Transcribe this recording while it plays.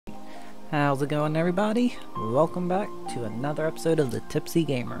How's it going, everybody? Welcome back to another episode of the Tipsy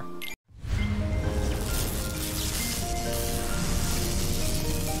Gamer.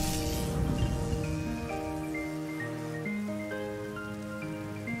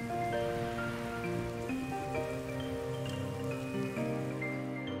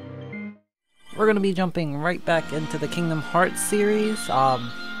 We're gonna be jumping right back into the Kingdom Hearts series.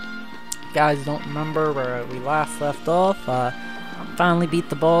 Guys don't remember where we last left off. Finally beat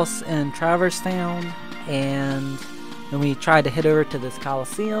the boss in Traverse Town, and then we tried to head over to this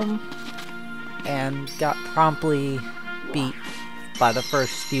Coliseum and got promptly beat by the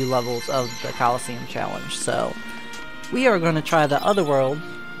first few levels of the Coliseum challenge. So we are going to try the other world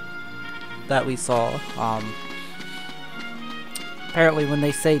that we saw. Apparently when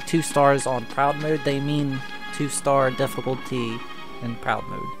they say 2 stars on Proud Mode, they mean 2-star difficulty in Proud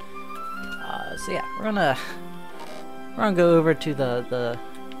Mode. So yeah, we're gonna go over to the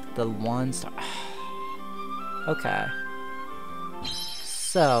 1-star. Okay.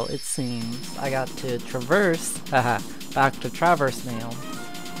 So it seems I got to traverse back to Traverse now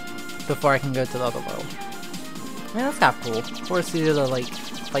before I can go to the other world. I mean, that's kind of cool. Force you to like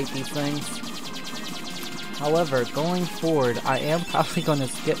fight these things. However, going forward, I am probably going to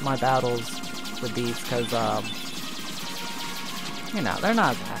skip my battles with these because you know, they're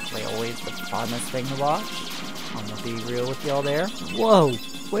not exactly always the funnest thing to watch. I'm gonna be real with y'all there. Whoa!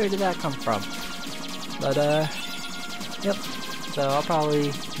 Where did that come from? But, yep. So I'll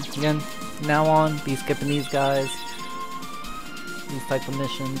probably, again, from now on, be skipping these guys. These type of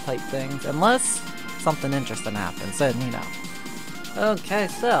mission type things. Unless something interesting happens, then, you know. Okay,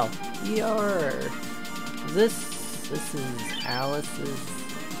 so, we are... This is Alice's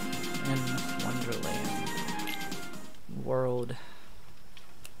in Wonderland world.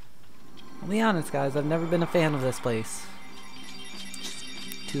 I'll be honest, guys, I've never been a fan of this place.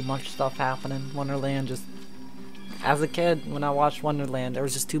 Too much stuff happening. Wonderland just... As a kid, when I watched Wonderland, there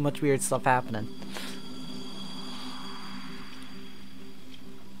was just too much weird stuff happening.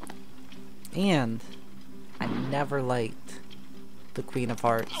 And I never liked the Queen of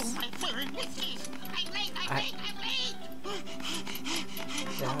Hearts.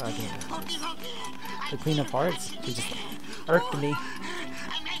 The Queen of Hearts, she just irked me.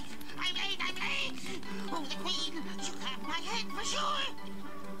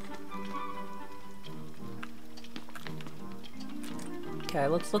 Okay,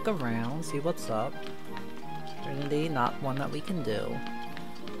 let's look around, see what's up. Trinity, not one that we can do.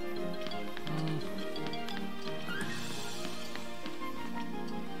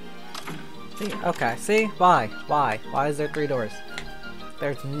 See, okay, see? Why? Why? Why is there 3 doors?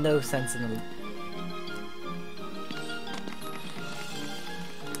 There's no sense in them.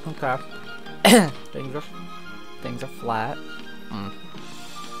 Okay. things are flat.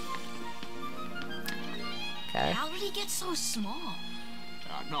 Okay. How did he get so small?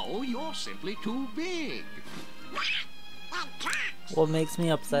 No, you're simply too big. What makes me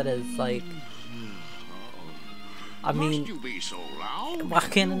upset is, like, I mean, you be so loud? why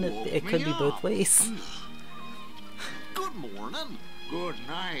can't it could be both ways? Good morning. Good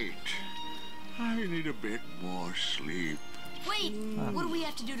night. I need a bit more sleep. Wait, what do we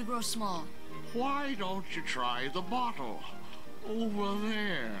have to do to grow small? Why don't you try the bottle over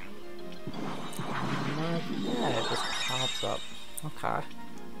there? Yeah, it just pops up. Okay.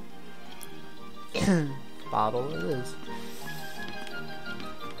 Bottle it is.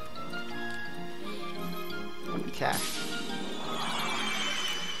 Okay.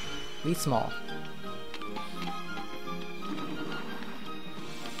 Be small.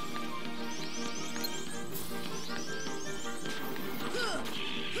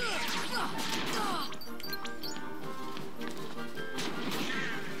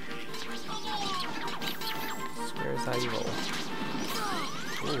 Swears how you roll.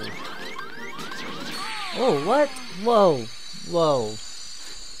 Ooh. Oh, what? Whoa. Whoa.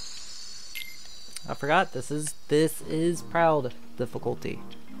 I forgot this is Proud difficulty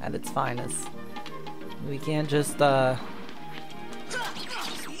at its finest. We can't just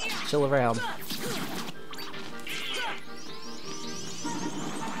chill around.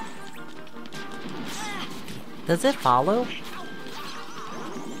 Does it follow?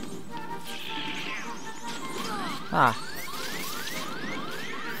 Ah.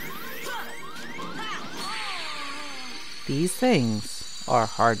 These things are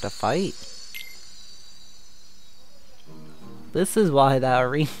hard to fight. This is why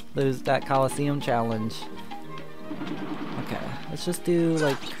that Coliseum challenge. Okay, let's just do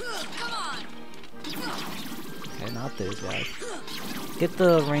like. Okay, not those guys. Get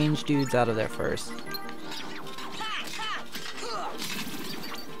the ranged dudes out of there first.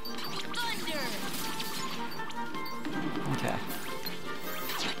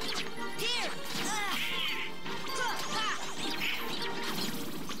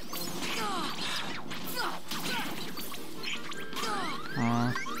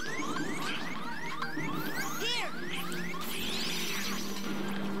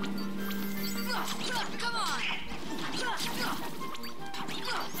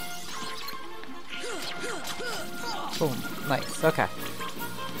 Boom. Nice. Okay.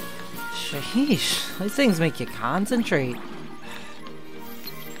 Sheesh. These things make you concentrate.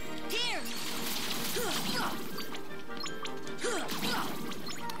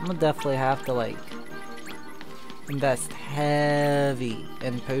 I'm gonna definitely have to, like, invest heavy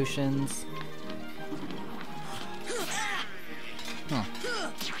in potions. Huh.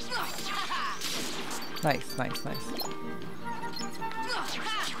 Nice, nice, nice.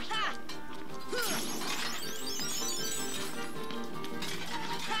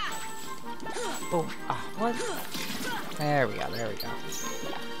 Oh, ah, what? There we go, there we go.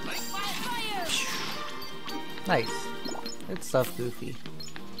 Nice. Good stuff, Goofy.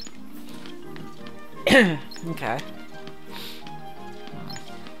 Okay.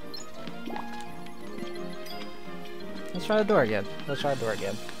 Let's try the door again. Let's try the door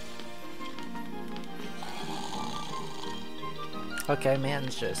again. Okay,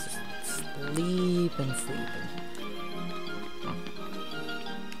 man's just sleeping.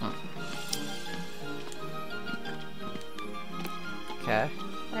 Okay.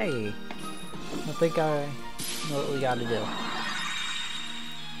 Hey. I think I know what we gotta do.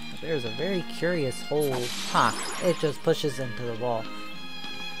 There's a very curious hole. Huh. It just pushes into the wall.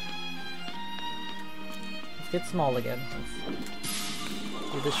 Let's get small again.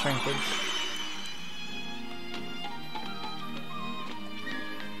 Let's do the shrinkage.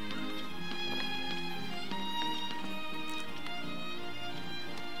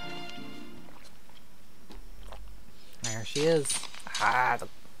 There she is. Ah,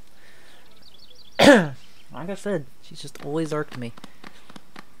 like I said, she's just always irked me.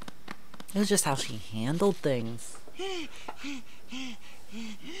 It was just how she handled things.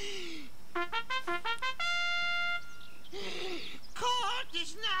 Court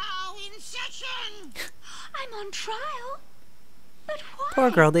is now in session. I'm on trial. But why? Poor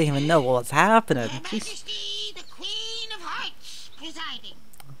girl didn't even know what was happening. Her Majesty, the Queen of Hearts, presiding.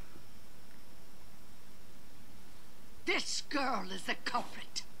 This girl is the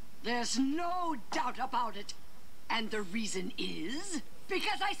culprit. There's no doubt about it. And the reason is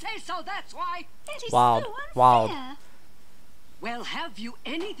because I say so, that's why. That is Wild, so unfair. wild. Well, have you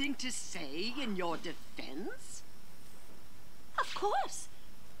anything to say in your defense? Of course.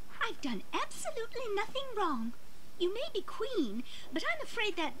 I've done absolutely nothing wrong. You may be queen, but I'm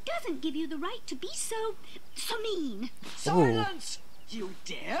afraid that doesn't give you the right to be so mean. Silence! You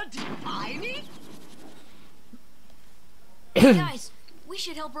dare defy me? Guys, we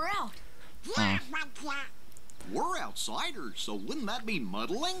should help her out. We're outsiders, so wouldn't that be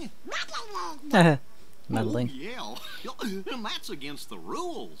muddling? Meddling. Oh, yeah, and that's against the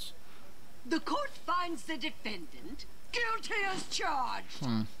rules. The court finds the defendant guilty as charged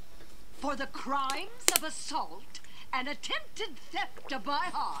for the crimes of assault and attempted theft of my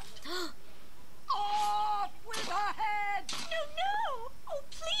heart. Off with her head! No! Oh,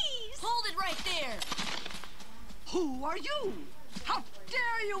 please! Hold it right there! Who are you? How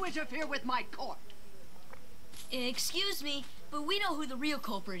dare you interfere with my court? Excuse me, but we know who the real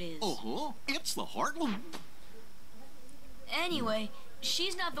culprit is. Uh-huh, it's the Heartland. Anyway,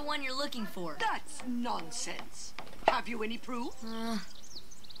 she's not the one you're looking for. That's nonsense. Have you any proof?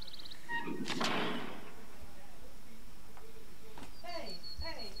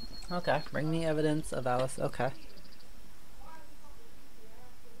 Okay, bring me evidence of Alice. Okay.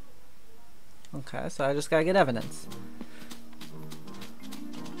 Okay, so I just gotta get evidence.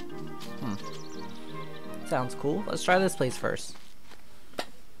 Sounds cool. Let's try this place first.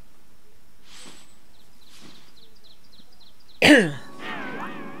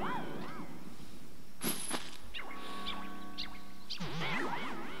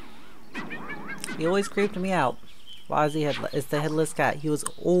 He always creeped me out. Why is he headless? It's the headless cat. He was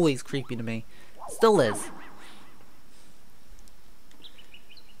always creepy to me. Still is.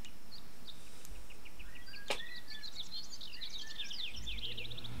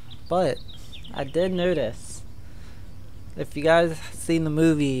 But I did notice, if you guys seen the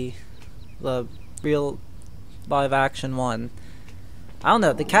movie, the real live action one, I don't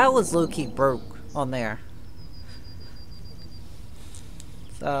know, the cat was low-key broke on there.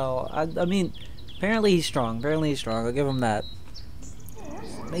 So, I mean, apparently he's strong. Apparently he's strong. I'll give him that.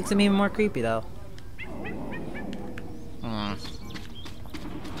 Makes him even more creepy, though.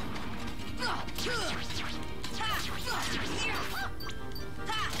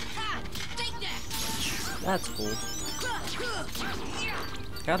 That's cool.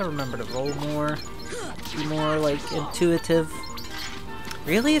 Gotta remember to roll more. Be more, like, intuitive.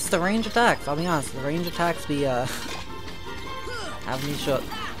 Really? It's the range attacks. I'll be honest. The range attacks be, having me shook.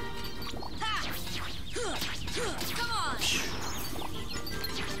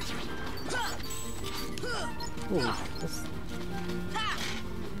 Ooh.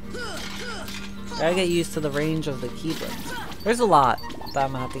 Gotta get used to the range of the keyblades. There's a lot that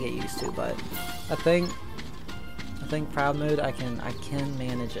I'm gonna have to get used to, but I think proud mode I can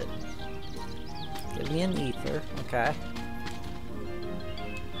manage it. Give me an ether, okay.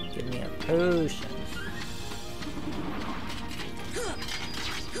 Give me a potion.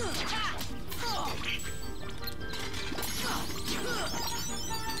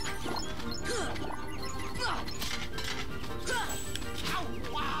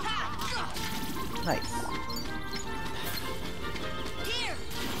 Nice.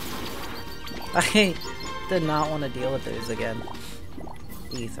 I did not want to deal with those again.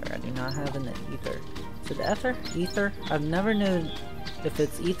 Ether. I do not have an ether. Is it ether? Ether? I've never known if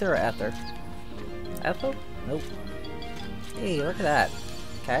it's ether or ether. Ether? Nope. Hey, look at that.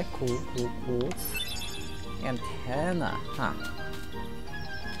 Okay, cool. Antenna. Huh.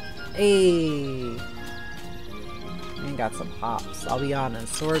 Hey! And got some hops. I'll be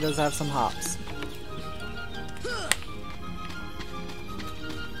honest, Sora does have some hops.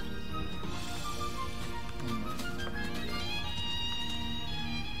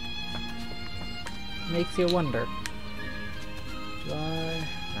 Makes you wonder.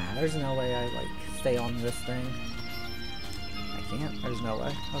 Nah, there's no way I like stay on this thing. I can't. There's no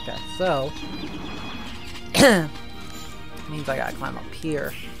way. Okay, so means I gotta climb up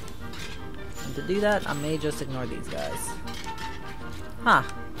here. And to do that, I may just ignore these guys. Huh.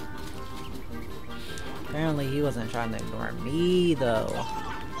 Apparently he wasn't trying to ignore me though.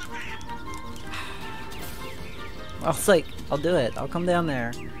 I was like, I'll do it. I'll come down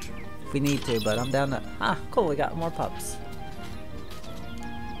there. We need to, but I'm down to... Ah, cool, we got more pups.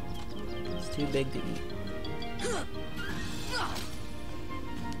 It's too big to eat.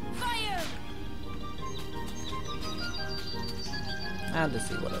 Fire! I had to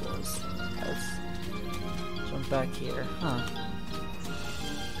see what it was. Let's jump back here. Huh.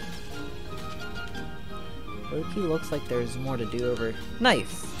 Loki looks like there's more to do over...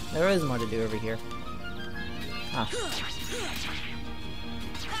 Nice! There is more to do over here. Huh.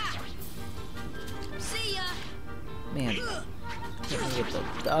 Man, hit me with the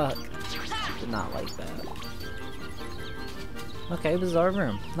duck. Did not like that. Okay, bizarre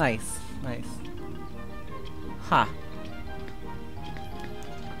room. Nice. Ha.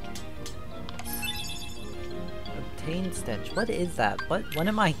 Obtain stench. What is that? What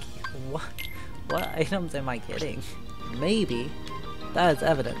am I... What items am I getting? Maybe. That is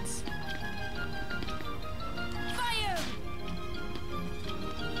evidence.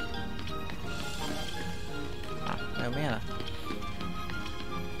 No mana.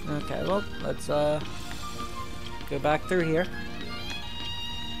 Okay, well, let's go back through here.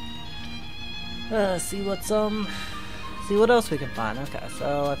 See what else we can find. Okay,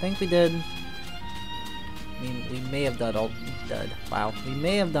 so I think we did. I mean, we may have done all. Wow, we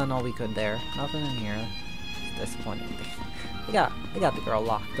may have done all we could there. Nothing in here. It's disappointing. They got the girl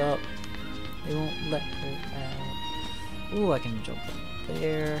locked up. They won't let her out. Ooh, I can jump up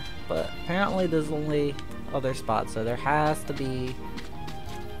there, but apparently there's only other spots, so there has to be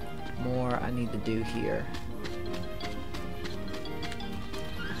more I need to do here.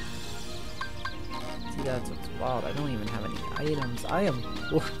 See, that's what's wild. I don't even have any items. I am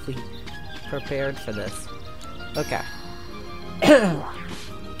fully prepared for this. Okay.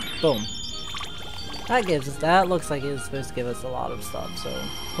 Boom. That looks like it's supposed to give us a lot of stuff, so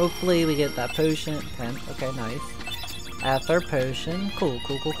hopefully we get that potion. 10. Okay, nice. Ether potion. Cool.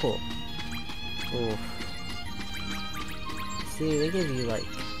 Ooh. See, they give you like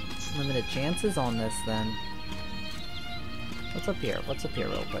limited chances on this then. What's up here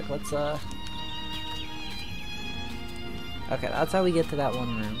real quick? Let's okay, that's how we get to that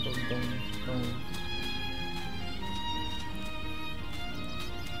one room. Boom.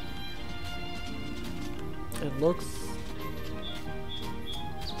 It looks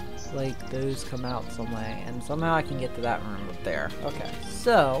like those come out some way, and somehow I can get to that room up there. Okay,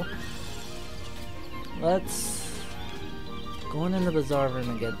 so let's going in the bizarre room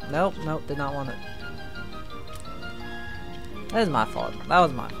again. Nope, did not want it. That is my fault. That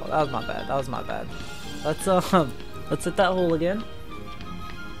was my bad. Let's hit that hole again.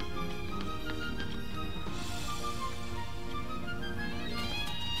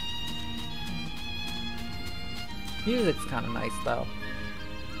 Music's kind of nice though.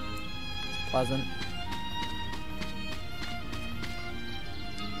 It's pleasant.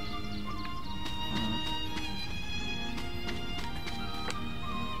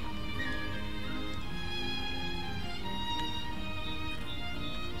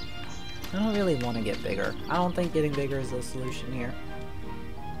 I don't really want to get bigger. I don't think getting bigger is the solution here.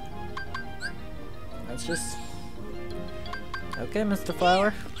 That's just... Okay, Mr.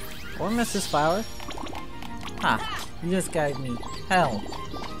 Flower. transform as this flower? Huh. You just gave me hell.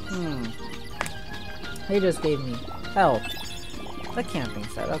 He just gave me hell. The camping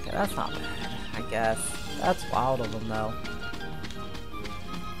set. Okay, that's not bad, I guess. That's wild of them, though.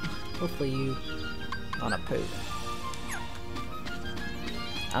 Hopefully you wanna poop.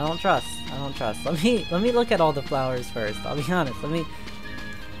 I don't trust. I don't trust. Let me look at all the flowers first. I'll be honest. Let me.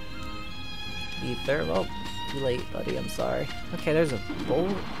 Ether. Well, too late, buddy. I'm sorry. Okay, there's a bowl.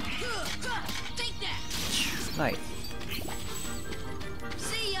 Nice.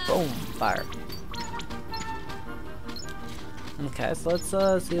 Boom. Fire. Okay, so let's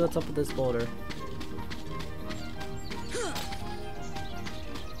see what's up with this boulder.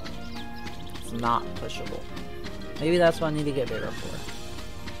 It's not pushable. Maybe that's what I need to get bigger for.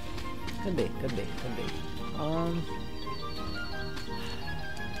 Could be, could be, could be.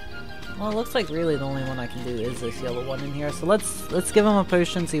 Well, it looks like really the only one I can do is this yellow one in here. So let's give him a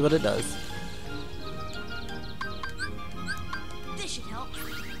potion, see what it does. This should help.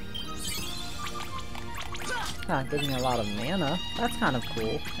 Ah, gives me a lot of mana. That's kind of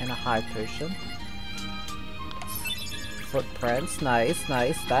cool. And a high potion. Footprints, nice,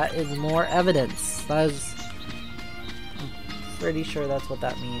 nice. That is more evidence. That is. I'm pretty sure that's what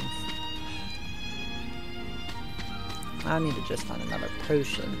that means. I need to just find another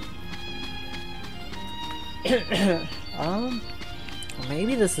potion.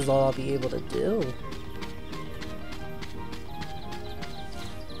 Maybe this is all I'll be able to do.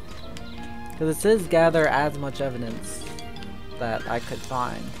 Because it says gather as much evidence that I could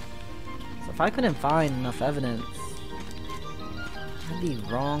find. So if I couldn't find enough evidence, that'd be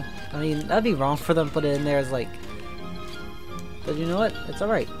wrong. I mean, that'd be wrong for them to put it in there as like... But you know what? It's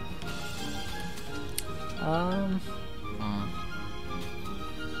alright.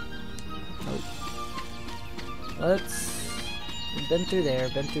 Let's... Been through there,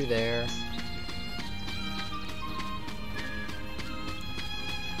 been through there.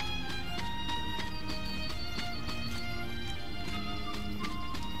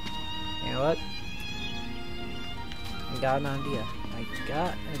 You know what? I got an idea. I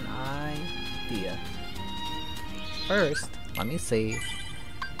got an idea. First, let me save.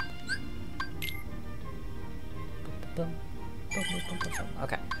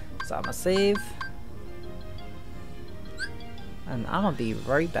 Okay, so I'm gonna save. And I'm gonna be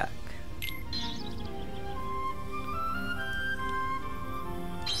right back.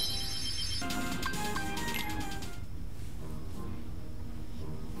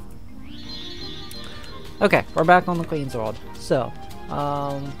 Okay, we're back on the Queen's World. So,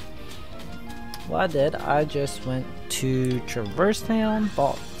 what I did, I just went to Traverse Town,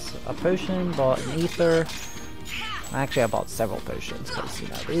 bought a potion, bought an ether. Actually, I bought several potions because, you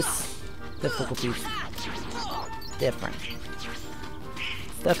know, this difficulty's different.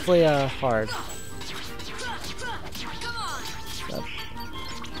 It's definitely hard. So,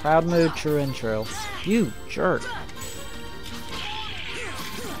 crowd mode, true intro. You jerk.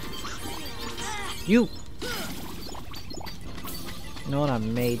 You know what I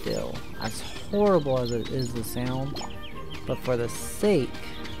may do? As horrible as it is to sound, but for the sake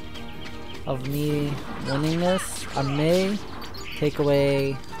of me winning this, I may take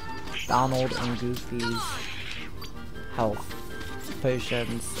away Donald and Goofy's health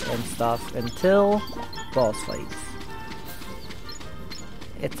potions and stuff until boss fights.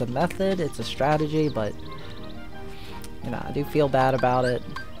 It's a method, it's a strategy, but you know, I do feel bad about it.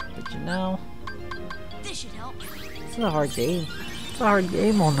 But you know, This should help. it's a hard game. It's a hard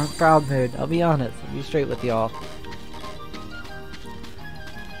game on crowd mode, I'll be honest. I'll be straight with y'all.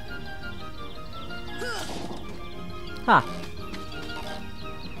 Huh.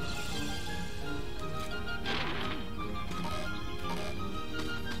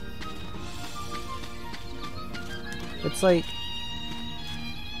 It's like...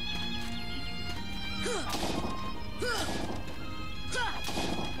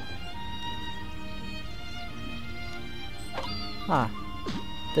 Huh.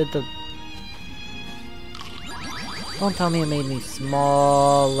 Did the... Don't tell me it made me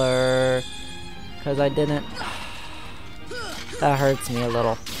smaller. Because I didn't... That hurts me a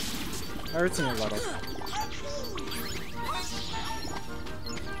little. Hurts me a little.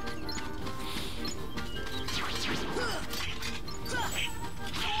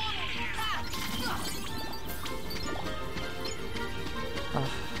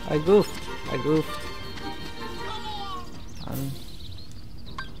 I goofed. I goofed.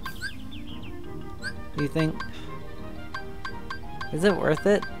 Do you think... Is it worth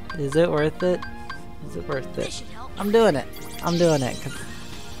it? Is it worth it? Is it worth This it? should help. I'm doing it. I'm doing it. 'Cause...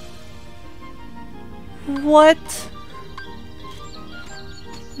 What?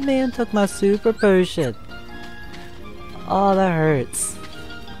 Man took my super potion. Oh, that hurts.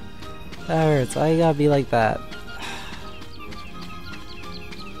 That hurts. Why you gotta be like that?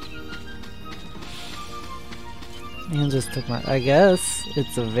 Man just took my... I guess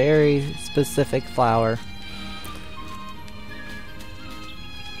it's a very specific flower.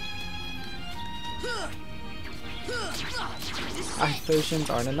 Ice potions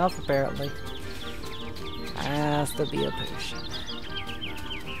aren't enough apparently. Has to be a potion.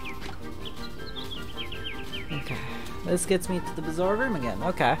 Okay. This gets me to the bizarre room again.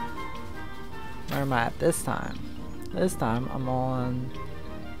 Okay. Where am I at this time? This time I'm on...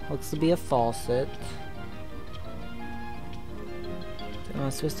 looks to be a faucet. Am I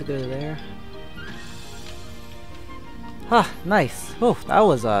supposed to go there? Ah, nice. Oh, that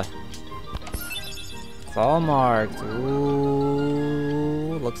was a claw marks.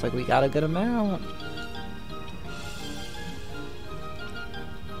 Ooh, looks like we got a good amount.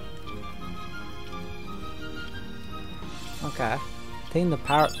 Okay. Taking the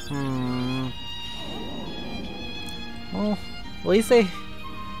power. Well, at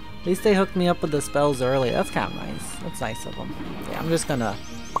least they hooked me up with the spells early. That's kind of nice. That's nice of them. Yeah, I'm just gonna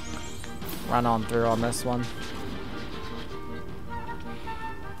run on through on this one.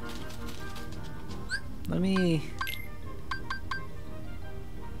 Let me...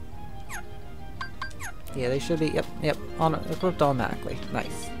 yeah, they should be... yep, equipped automatically.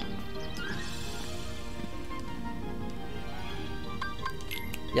 Nice.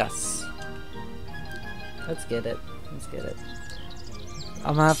 Yes. Let's get it. Let's get it.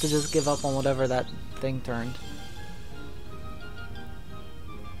 I'm gonna have to just give up on whatever that thing turned.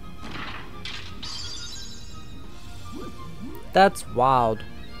 That's wild.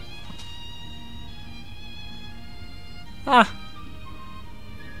 Ah!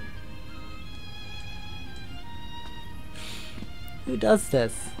 Who does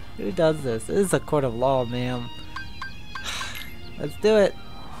this? Who does this? This is a court of law, ma'am. Let's do it.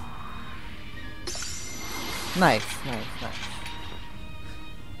 Nice, nice, nice.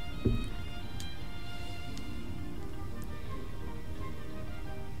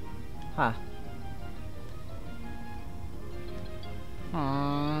 Huh.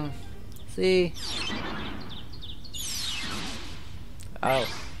 See? Oh.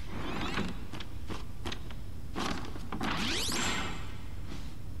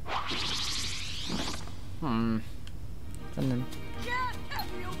 And then...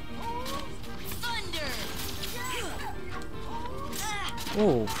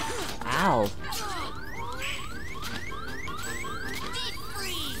 oh, ow.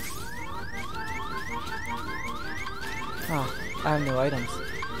 Oh, I have no items.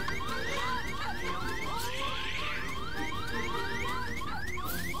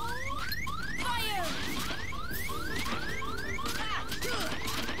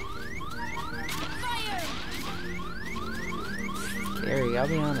 Scary, I'll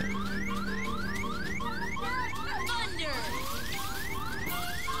be on it.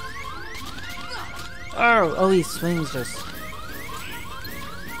 Oh, he swings just.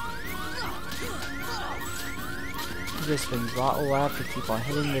 He just swings. Oh, I have to keep on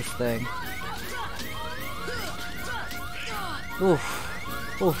hitting this thing.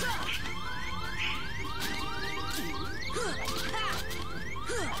 Oof. Oof.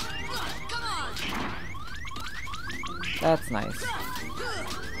 That's nice.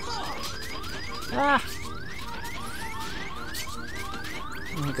 Ah!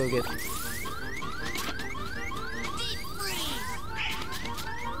 Let me go get...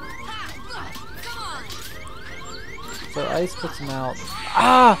 so ice puts him out.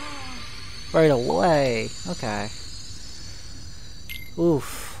 Ah! Right away. Okay.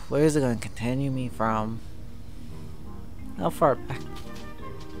 Oof. Where is it going to continue me from? How far back?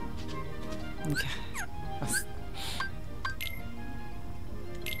 Okay.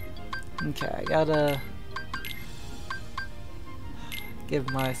 Okay, I gotta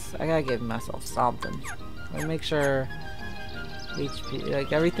give myself something. Let me make sure HP,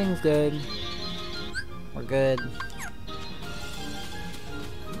 like everything's good. We're good.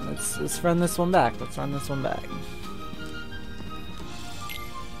 Let's run this one back. Let's run this one back.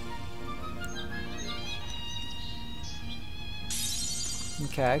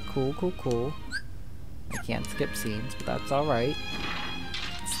 Okay, cool. I can't skip scenes, but that's alright.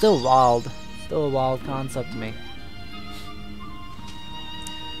 Still wild. Still a wild concept to me.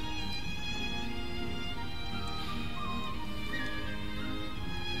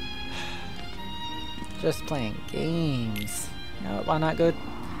 Just playing games. You know, why not go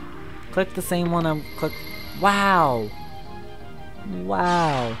click the same one I'm click? Wow.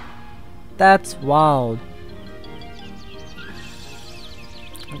 Wow. That's wild.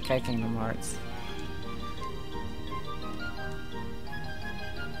 Okay, Kingdom Hearts.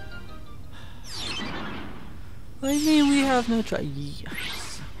 I mean, we have no choice.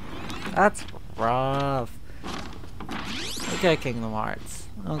 Yes. That's rough. Okay, Kingdom Hearts.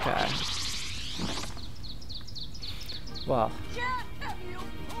 Okay. Well.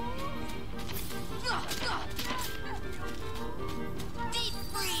 Deep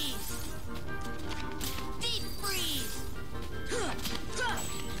freeze. Deep freeze.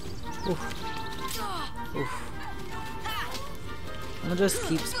 Oof. Oof. I'm gonna just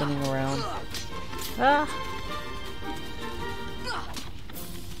keep spinning around. Ah!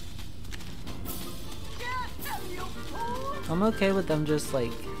 I'm okay with them just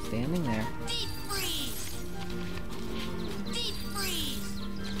like standing there. Deep freeze. Deep freeze.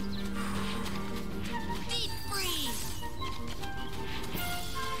 Deep freeze.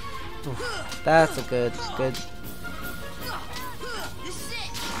 Oof. That's a good. This is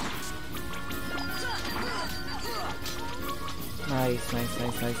it. Nice. Me.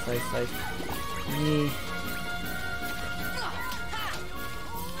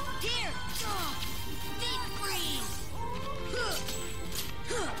 Here. Deep freeze.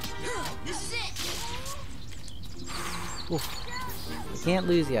 This is it. Oof. I can't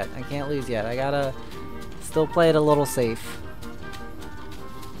lose yet. I gotta still play it a little safe.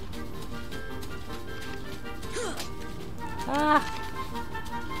 Ah!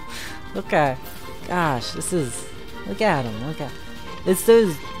 Okay. Gosh, this is... Look at him, look at... It's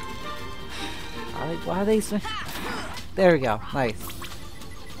those... Why are they swing... There we go, nice.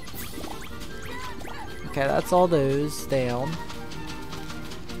 Okay, that's all those down.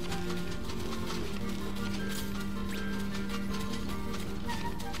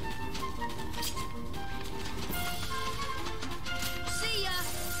 See ya.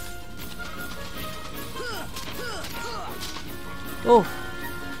 Oh!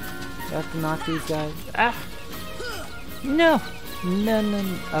 You have to knock these guys... Ah! No! No.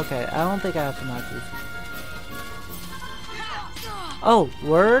 Okay, I don't think I have to knock these. Oh,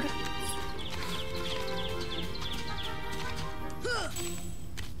 word?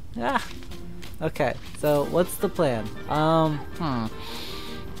 Ah! Okay, so what's the plan?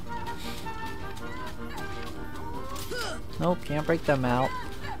 Nope, can't break them out.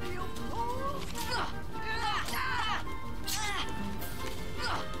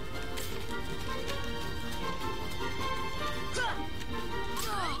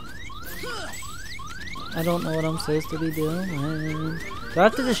 I don't know what I'm supposed to be doing. Do I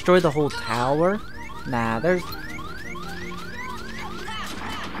have to destroy the whole tower? Nah, there's...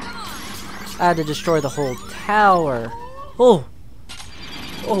 I had to destroy the whole tower. Oh!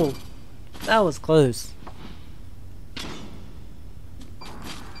 Oh! That was close.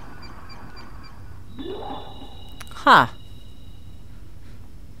 Huh.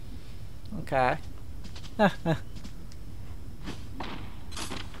 Okay.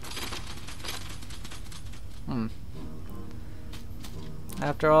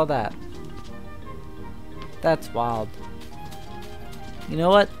 After all that. That's wild. You know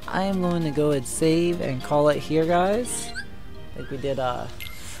what? I am going to go and save and call it here, guys. I think we did, I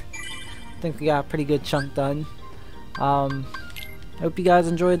think we got a pretty good chunk done. Hope you guys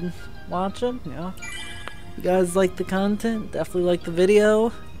enjoyed watching. Yeah. If you guys like the content, definitely like the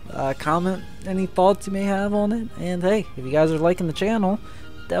video. Comment any thoughts you may have on it. And hey, if you guys are liking the channel,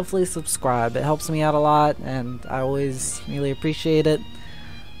 definitely subscribe. It helps me out a lot, and I always really appreciate it.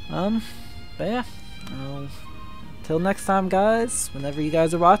 But yeah, till next time, guys, whenever you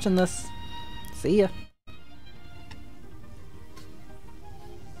guys are watching this, see ya.